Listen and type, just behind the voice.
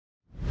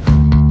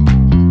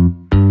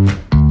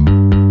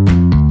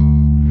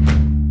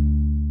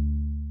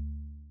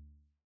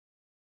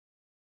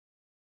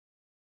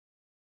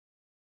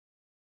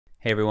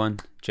Hey everyone,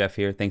 Jeff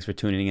here. Thanks for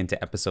tuning in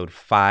to episode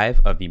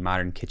 5 of the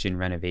Modern Kitchen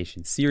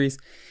Renovation series.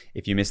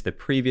 If you missed the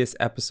previous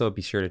episode,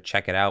 be sure to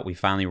check it out. We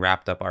finally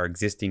wrapped up our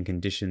existing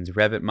conditions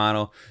Revit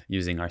model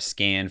using our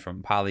scan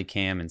from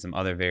Polycam and some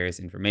other various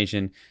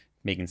information,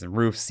 making some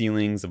roofs,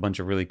 ceilings, a bunch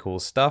of really cool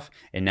stuff.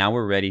 And now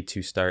we're ready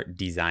to start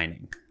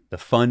designing. The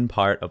fun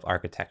part of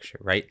architecture,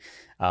 right?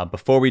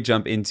 Before we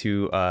jump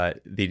into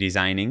the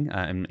designing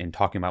and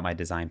talking about my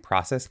design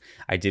process,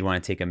 I did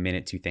want to take a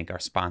minute to thank our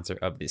sponsor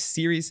of this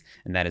series,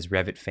 and that is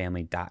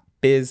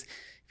RevitFamily.Biz.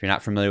 If you're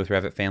not familiar with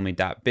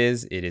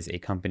RevitFamily.Biz, it is a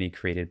company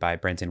created by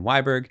Brenton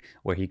Weiberg,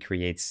 where he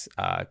creates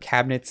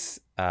cabinets,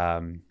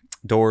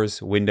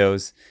 doors,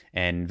 windows,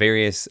 and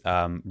various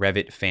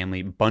Revit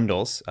family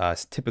bundles,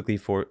 typically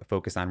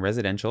focused on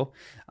residential,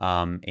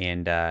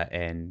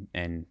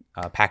 and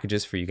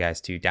packages for you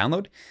guys to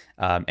download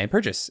and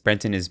purchase.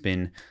 Brenton has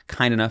been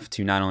kind enough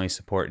to not only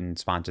support and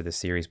sponsor the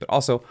series, but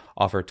also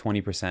offer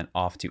 20%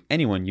 off to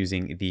anyone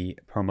using the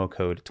promo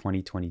code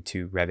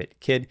 2022 Revit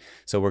Kid.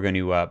 So we're going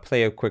to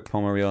play a quick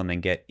promo reel and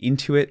then get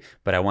into it.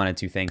 But I wanted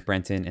to thank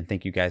Brenton and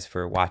thank you guys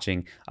for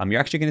watching. You're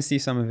actually going to see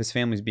some of his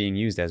families being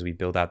used as we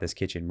build out this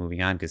kitchen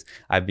moving on, because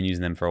I've been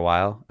using them for a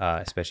while,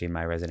 especially in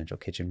my residential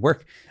kitchen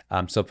work.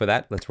 So for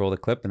that, let's roll the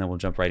clip and then we'll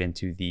jump right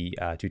into the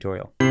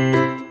tutorial.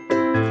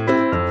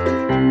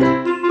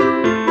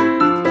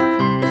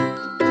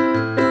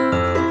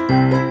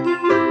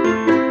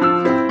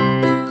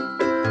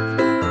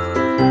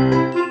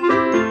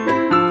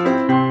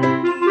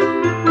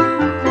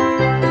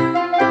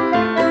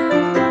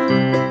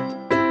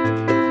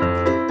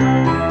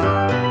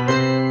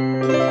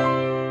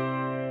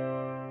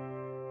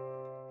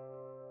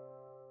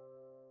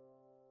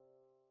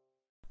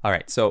 All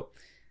right, so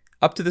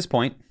up to this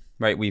point,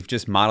 right, we've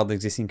just modeled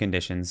existing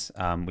conditions,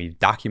 we've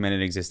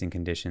documented existing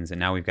conditions, and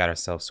now we've got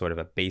ourselves sort of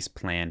a base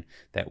plan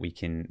that we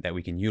can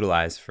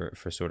utilize for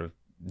sort of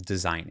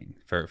designing,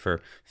 for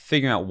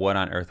figuring out what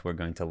on earth we're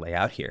going to lay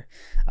out here.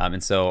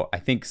 And so I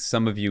think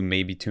some of you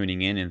may be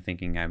tuning in and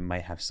thinking I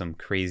might have some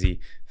crazy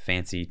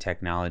fancy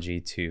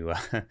technology to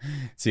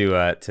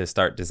to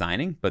start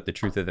designing, but the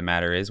truth of the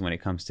matter is, when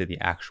it comes to the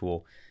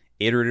actual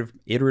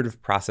iterative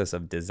process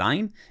of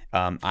design,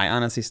 I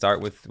honestly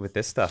start with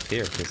this stuff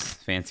here, this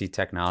fancy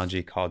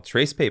technology called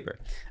trace paper,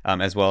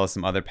 as well as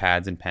some other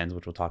pads and pens,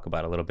 which we'll talk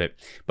about a little bit.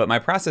 But my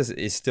process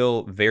is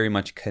still very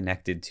much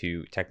connected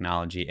to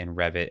technology and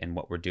Revit and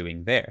what we're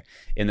doing there,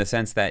 in the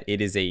sense that it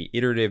is a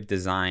iterative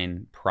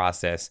design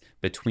process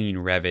between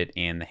Revit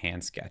and the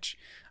hand sketch.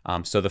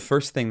 So the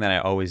first thing that I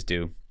always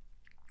do,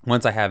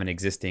 once I have an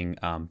existing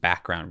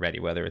background ready,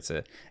 whether it's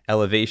an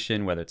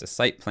elevation, whether it's a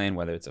site plan,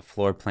 whether it's a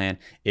floor plan,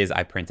 is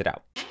I print it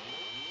out.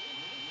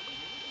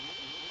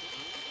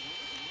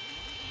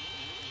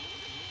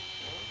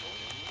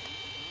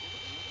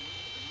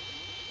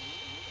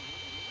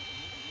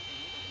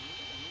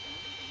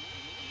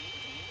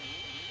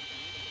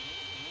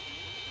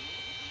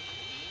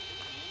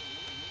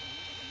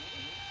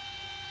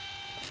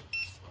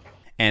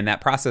 And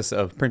that process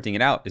of printing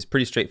it out is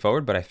pretty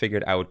straightforward, but I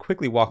figured I would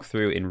quickly walk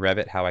through in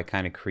Revit how I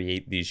kind of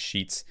create these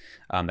sheets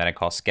that I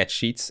call sketch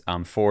sheets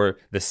for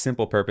the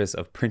simple purpose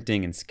of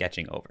printing and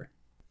sketching over.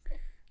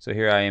 So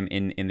here I am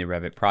in the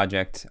Revit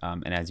project,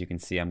 and as you can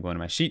see, I'm going to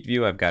my sheet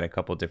view. I've got a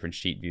couple different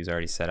sheet views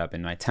already set up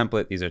in my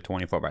template. These are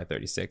 24 by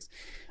 36.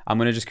 I'm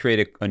going to just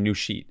create a new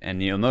sheet,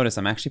 and you'll notice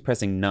I'm actually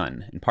pressing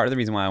none. And part of the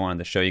reason why I wanted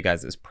to show you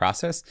guys this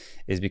process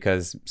is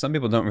because some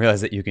people don't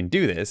realize that you can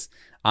do this.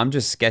 I'm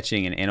just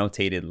sketching an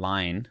annotated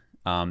line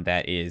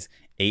that is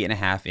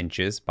 8.5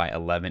 inches by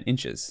 11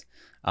 inches.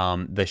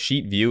 The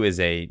sheet view is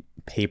a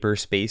paper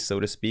space, so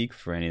to speak,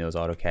 for any of those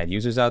AutoCAD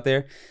users out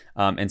there.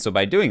 And so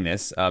by doing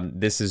this,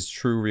 this is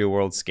true real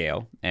world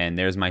scale, and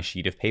there's my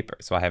sheet of paper.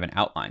 So I have an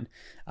outline.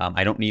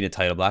 I don't need a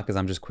title block because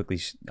I'm just quickly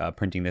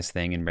printing this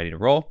thing and ready to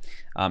roll.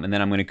 And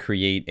then I'm going to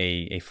create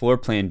a floor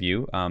plan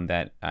view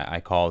that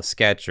I call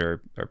sketch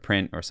or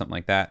print or something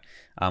like that.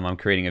 I'm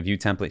creating a view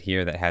template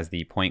here that has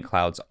the point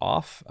clouds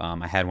off.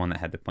 I had one that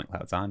had the point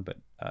clouds on, but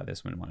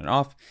this one wanted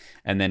off.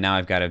 And then now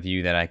I've got a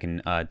view that I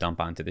can dump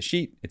onto the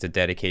sheet. It's a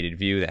dedicated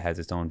view that has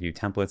its own view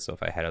template. So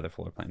if I had other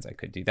floor plans, I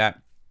could do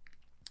that.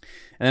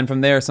 And then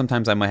from there,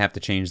 sometimes I might have to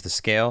change the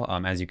scale.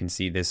 As you can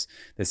see, this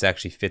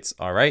actually fits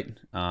all right.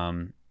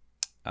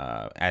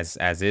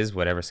 As is,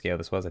 whatever scale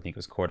this was, I think it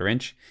was 1/4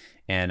 inch.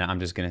 And I'm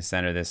just going to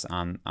center this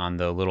on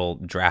the little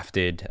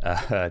drafted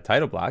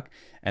title block.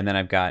 And then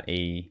I've got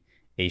a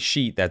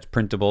sheet that's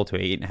printable to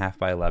 8.5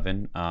 by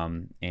 11,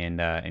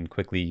 and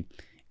quickly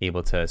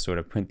able to sort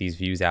of print these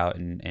views out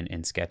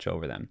and sketch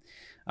over them.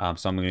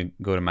 So I'm going to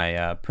go to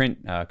my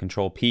print,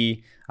 Control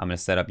P. I'm going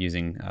to set up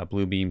using a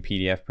Bluebeam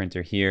PDF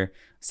printer here,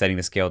 setting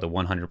the scale to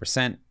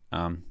 100%,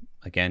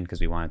 again, because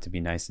we want it to be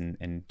nice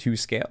and to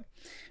scale,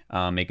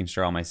 making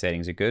sure all my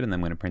settings are good. And then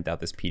I'm going to print out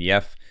this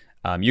PDF.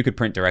 You could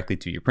print directly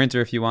to your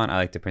printer if you want. I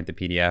like to print the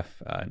PDF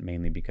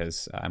mainly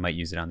because I might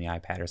use it on the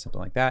iPad or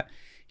something like that.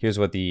 Here's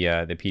what the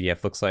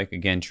PDF looks like.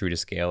 Again, true to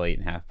scale,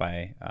 8.5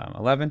 by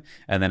 11.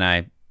 And then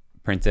I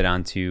print it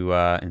onto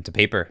into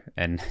paper,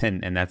 and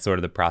that's sort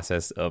of the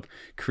process of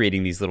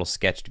creating these little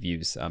sketched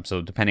views.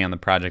 So depending on the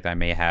project, I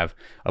may have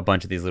a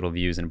bunch of these little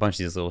views and a bunch of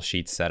these little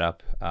sheets set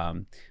up,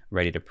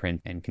 ready to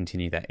print and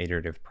continue that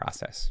iterative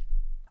process.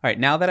 All right,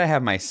 now that I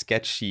have my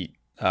sketch sheet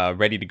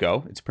ready to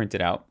go, it's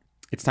printed out,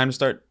 it's time to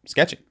start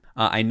sketching.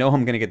 I know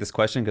I'm going to get this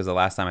question because the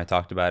last time I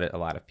talked about it, a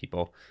lot of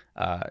people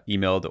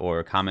emailed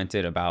or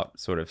commented about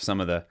sort of some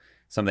of the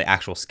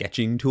actual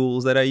sketching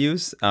tools that I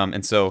use.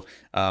 And so,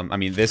 I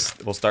mean,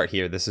 we'll start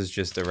here. This is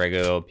just a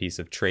regular piece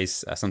of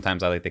trace.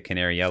 Sometimes I like the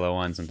canary yellow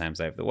one.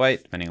 Sometimes I have the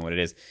white, depending on what it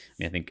is. I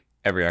mean, I think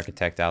every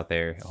architect out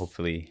there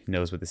hopefully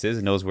knows what this is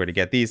and knows where to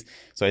get these.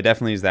 So I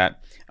definitely use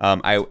that.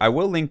 I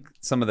will link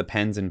some of the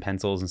pens and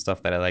pencils and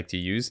stuff that I like to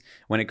use.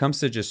 When it comes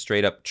to just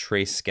straight up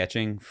trace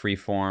sketching,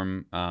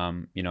 freeform,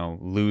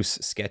 loose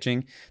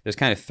sketching, there's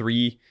kind of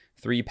three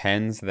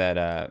pens that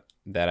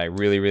I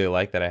really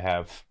like, that I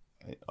have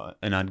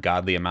an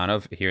ungodly amount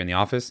of here in the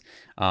office.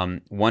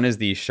 One is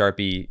the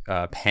Sharpie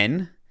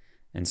pen,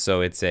 and so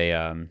it's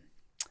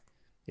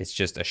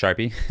just a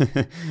Sharpie,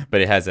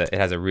 but it has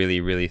a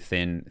really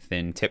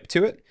thin tip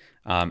to it.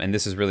 And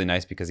this is really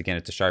nice because, again,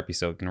 it's a Sharpie,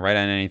 so it can write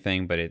on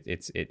anything, but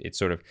it's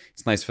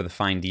nice for the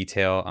fine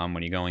detail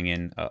when you're going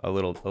in a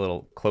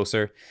little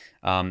closer.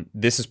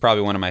 This is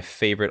probably one of my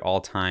favorite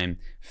all-time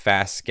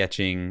fast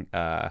sketching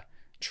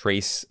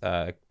trace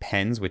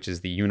pens, which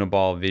is the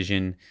Uniball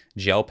Vision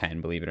gel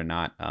pen, believe it or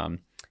not.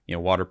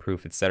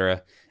 Waterproof,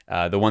 etc.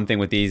 The one thing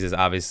with these is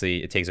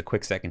obviously it takes a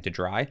quick second to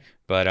dry,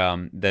 but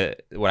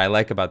what I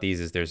like about these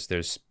is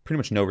there's pretty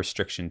much no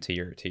restriction to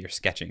your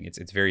sketching.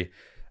 It's very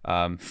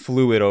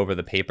fluid over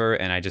the paper,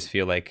 and I just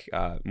feel like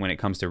when it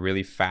comes to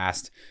really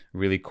fast,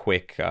 really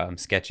quick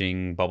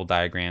sketching, bubble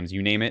diagrams,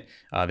 you name it,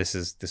 this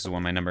is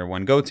one of my number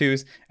one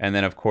go-tos. And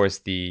then of course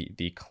the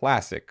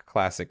classic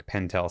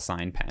Pentel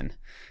sign pen.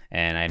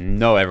 And I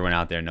know everyone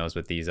out there knows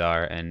what these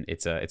are, and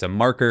it's a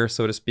marker,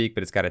 so to speak,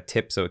 but it's got a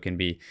tip, so it can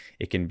be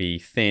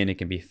thin, it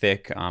can be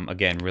thick.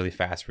 Again, really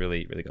fast,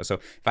 really go. So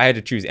if I had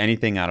to choose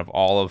anything out of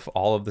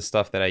all of the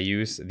stuff that I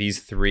use,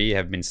 these three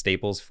have been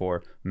staples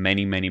for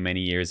many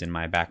years in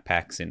my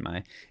backpacks, in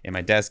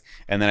my desk.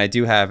 And then I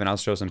do have, and I'll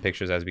show some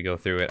pictures as we go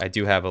through it, I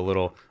do have a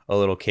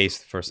little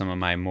case for some of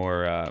my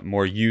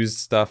more used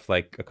stuff,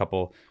 like a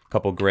couple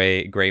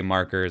gray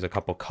markers, a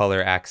couple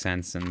color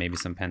accents, and maybe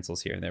some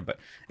pencils here and there. But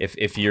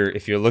if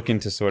you're looking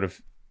to sort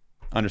of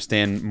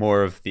understand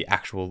more of the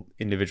actual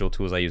individual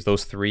tools I use,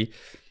 those three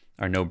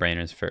are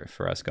no-brainers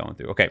for us going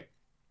through. Okay,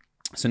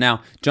 so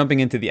now jumping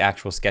into the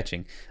actual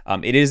sketching,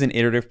 it is an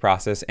iterative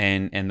process,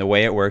 and the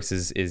way it works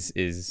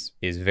is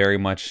very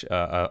much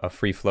a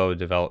free flow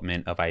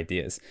development of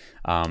ideas.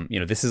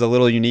 This is a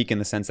little unique in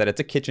the sense that it's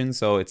a kitchen,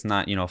 so it's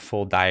not a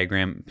full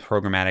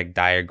programmatic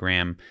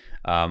diagram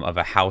of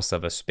a house,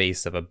 of a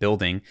space, of a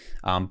building,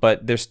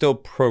 but there's still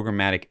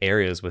programmatic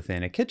areas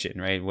within a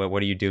kitchen, right?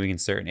 What are you doing in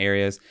certain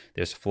areas?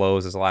 There's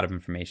flows, there's a lot of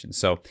information.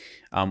 So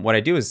what I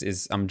do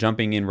is I'm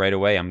jumping in right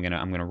away. I'm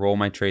gonna roll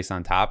my trace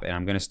on top, and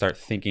I'm gonna start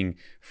thinking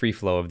free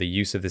flow of the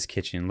use of this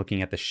kitchen,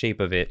 looking at the shape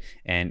of it,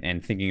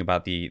 and thinking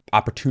about the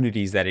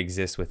opportunities that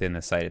exist within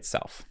the site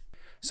itself.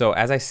 So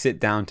as I sit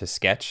down to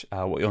sketch,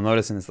 what you'll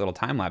notice in this little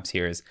time lapse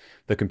here is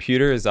the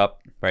computer is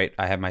up, right?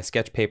 I have my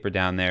sketch paper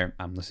down there.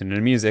 I'm listening to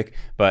music,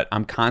 but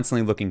I'm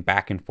constantly looking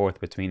back and forth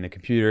between the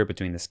computer,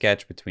 between the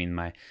sketch, between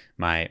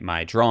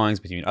my drawings,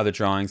 between other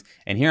drawings.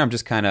 And here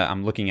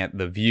I'm looking at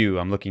the view.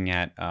 I'm looking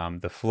at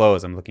the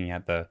flows. I'm looking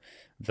at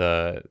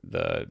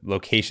the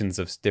locations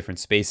of different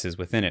spaces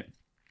within it,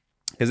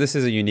 because this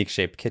is a unique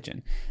shaped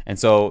kitchen. And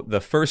so the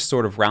first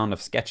sort of round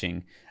of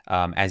sketching,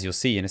 as you'll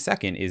see in a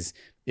second, is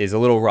a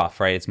little rough,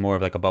 right? It's more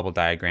of like a bubble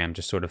diagram,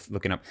 just sort of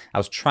looking up. I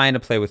was trying to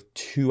play with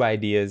two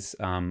ideas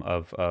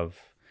of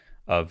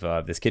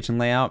this kitchen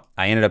layout.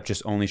 I ended up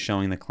just only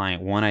showing the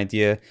client one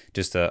idea,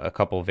 just a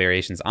couple of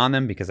variations on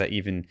them, because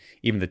even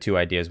the two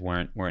ideas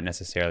weren't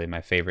necessarily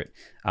my favorite.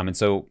 And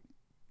so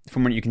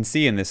from what you can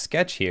see in this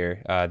sketch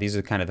here, these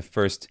are kind of the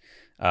first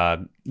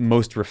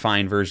most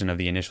refined version of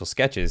the initial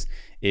sketches.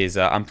 Is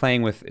I'm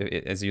playing with,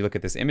 as you look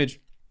at this image,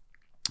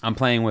 I'm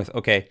playing with,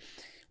 okay,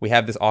 we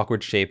have this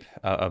awkward shape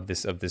of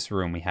this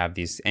room. We have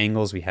these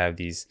angles. We have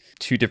these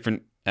two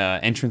different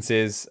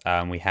entrances.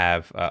 We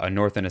have a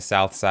north and a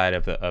south side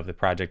of the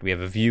project. We have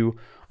a view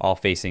all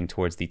facing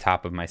towards the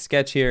top of my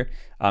sketch here.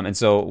 And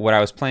so what I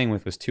was playing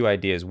with was two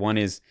ideas. One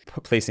is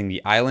placing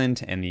the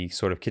island and the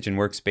sort of kitchen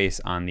workspace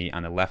on the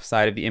left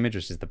side of the image,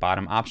 which is the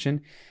bottom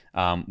option,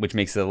 which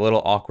makes it a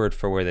little awkward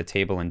for where the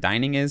table and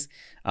dining is.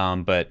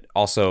 But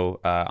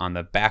also on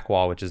the back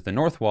wall, which is the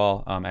north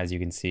wall, as you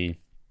can see,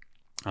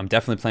 I'm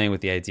definitely playing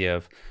with the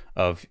idea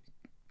of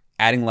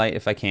adding light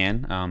if I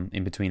can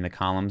in between the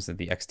columns of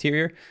the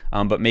exterior,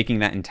 but making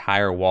that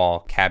entire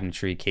wall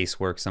cabinetry,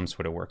 casework, some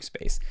sort of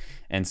workspace.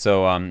 And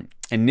so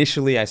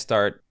initially I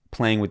start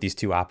playing with these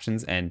two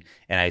options, and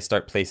I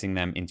start placing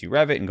them into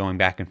Revit and going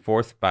back and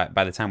forth. But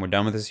by the time we're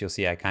done with this, you'll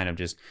see I kind of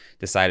just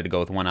decided to go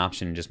with one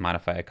option and just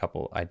modify a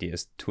couple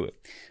ideas to it.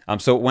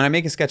 So when I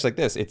make a sketch like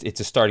this, it's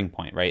a starting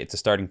point, right? It's a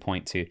starting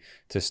point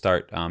to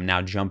start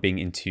now jumping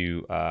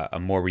into a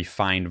more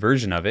refined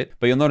version of it.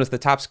 But you'll notice the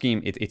top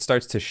scheme, it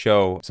starts to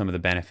show some of the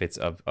benefits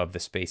of the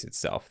space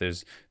itself.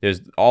 There's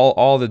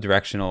all the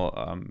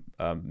directional,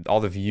 all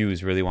the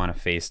views really want to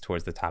face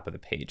towards the top of the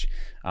page.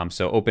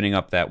 So opening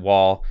up that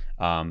wall,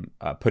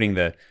 putting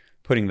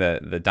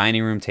the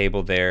dining room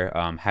table there,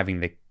 having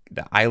the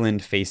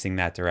island facing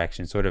that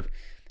direction, sort of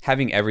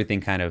having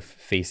everything kind of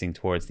facing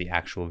towards the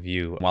actual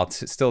view while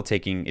still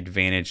taking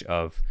advantage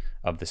of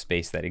the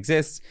space that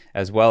exists,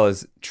 as well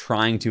as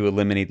trying to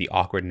eliminate the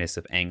awkwardness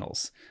of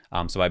angles.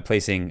 So by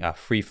placing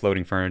free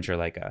floating furniture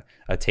like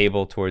a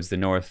table towards the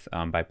north,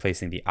 by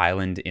placing the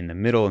island in the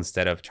middle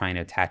instead of trying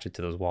to attach it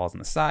to those walls on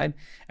the side,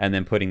 and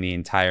then putting the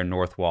entire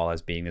north wall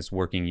as being this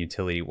working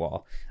utility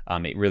wall,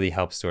 it really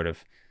helps sort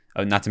of,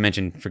 not to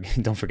mention,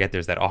 don't forget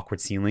there's that awkward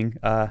ceiling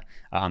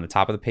on the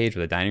top of the page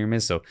where the dining room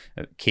is. So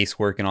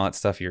casework and all that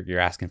stuff, you're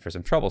asking for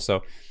some trouble.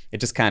 So it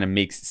just kind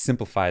of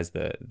simplifies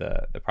the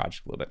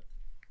project a little bit.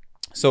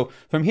 So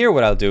from here,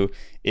 what I'll do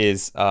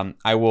is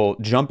I will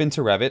jump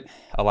into Revit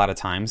a lot of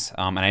times,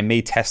 and I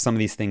may test some of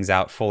these things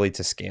out fully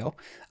to scale.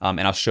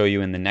 And I'll show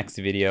you in the next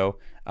video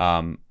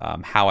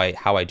how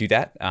I do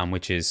that,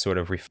 which is sort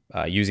of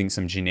using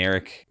some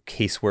generic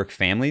casework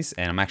families.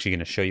 And I'm actually going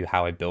to show you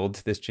how I build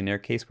this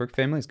generic casework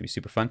family. It's gonna be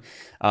super fun.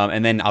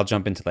 And then I'll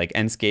jump into like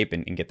Enscape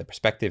and get the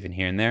perspective in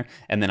here and there.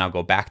 And then I'll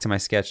go back to my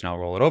sketch and I'll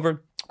roll it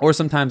over. Or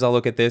sometimes I'll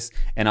look at this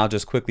and I'll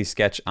just quickly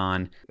sketch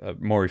on a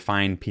more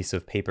refined piece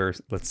of paper,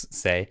 let's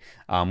say,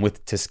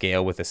 with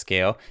a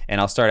scale. And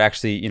I'll start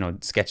actually,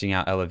 sketching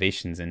out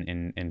elevations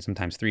and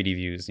sometimes 3D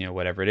views,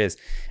 whatever it is.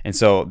 And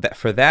so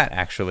for that,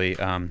 actually,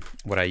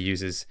 what I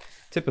use is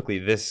typically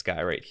this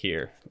guy right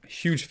here.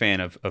 Huge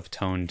fan of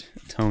toned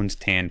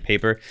tan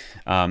paper,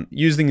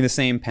 using the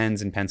same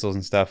pens and pencils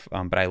and stuff.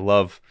 But I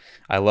love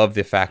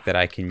the fact that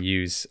I can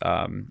use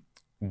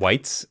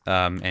whites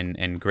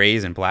and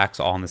grays and blacks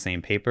all on the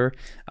same paper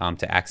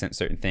to accent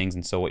certain things.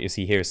 And so what you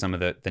see here is some of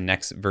the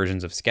next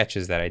versions of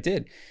sketches that I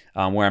did,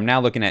 where I'm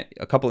now looking at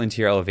a couple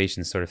interior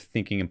elevations, sort of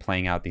thinking and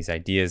playing out these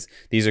ideas.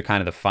 These are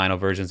kind of the final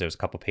versions. There's a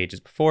couple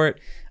pages before it,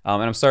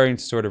 and I'm starting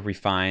to sort of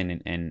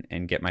refine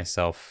and get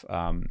myself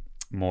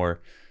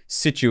more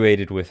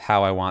situated with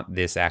how I want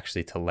this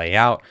actually to lay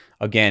out.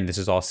 Again, this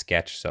is all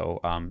sketch,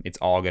 so it's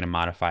all going to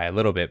modify a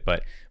little bit,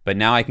 but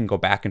now I can go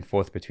back and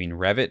forth between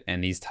Revit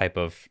and these type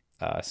of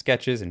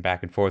sketches and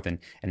back and forth, and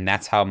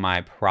that's how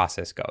my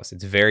process goes.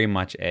 It's very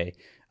much a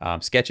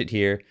sketch it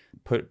here,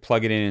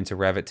 plug it into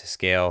Revit to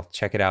scale,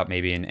 check it out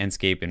maybe in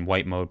Enscape in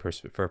white mode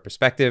for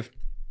perspective,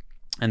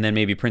 and then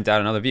maybe print out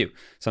another view.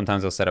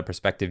 Sometimes I'll set up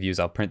perspective views,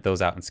 I'll print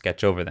those out and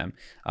sketch over them.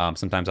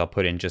 Sometimes I'll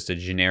put in just a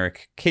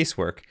generic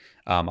casework,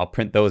 I'll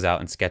print those out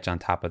and sketch on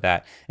top of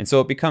that. And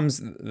so it becomes,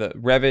 the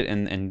Revit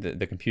and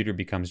the computer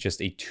becomes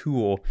just a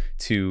tool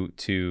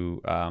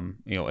to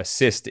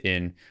assist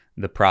in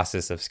the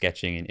process of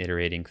sketching and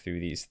iterating through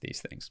these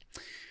things.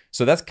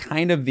 So that's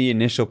kind of the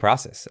initial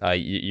process.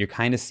 You're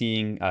kind of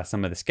seeing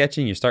some of the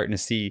sketching. You're starting to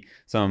see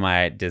some of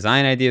my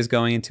design ideas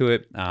going into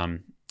it.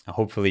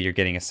 Hopefully you're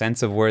getting a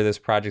sense of where this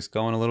project's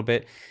going a little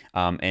bit.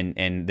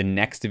 And the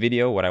next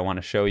video, what I want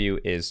to show you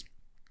is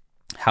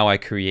how I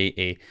create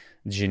a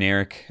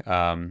generic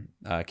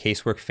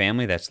casework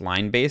family that's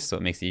line-based, so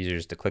it makes it easier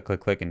just to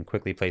click and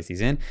quickly place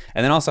these in.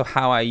 And then also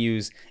how I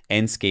use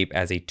Enscape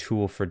as a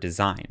tool for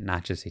design,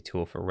 not just a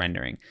tool for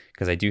rendering,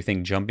 because I do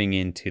think jumping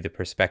into the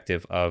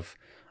perspective of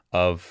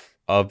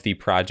the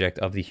project,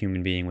 of the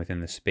human being within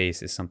the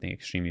space is something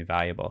extremely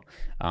valuable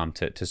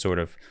to sort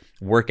of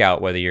work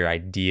out whether your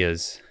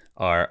ideas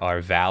are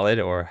valid,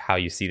 or how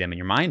you see them in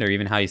your mind, or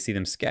even how you see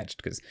them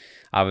sketched, because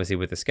obviously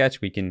with the sketch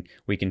we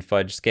can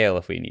fudge scale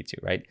if we need to,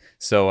 right?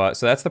 So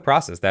that's the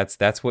process.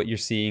 That's what you're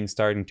seeing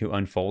starting to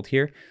unfold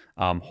here.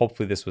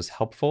 Hopefully this was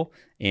helpful,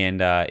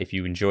 and if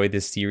you enjoyed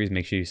this series,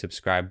 make sure you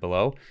subscribe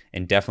below,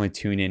 and definitely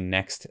tune in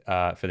next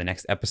for the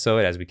next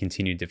episode as we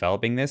continue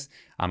developing this.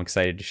 I'm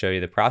excited to show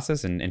you the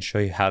process and show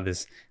you how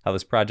this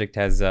project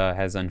has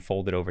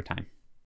unfolded over time.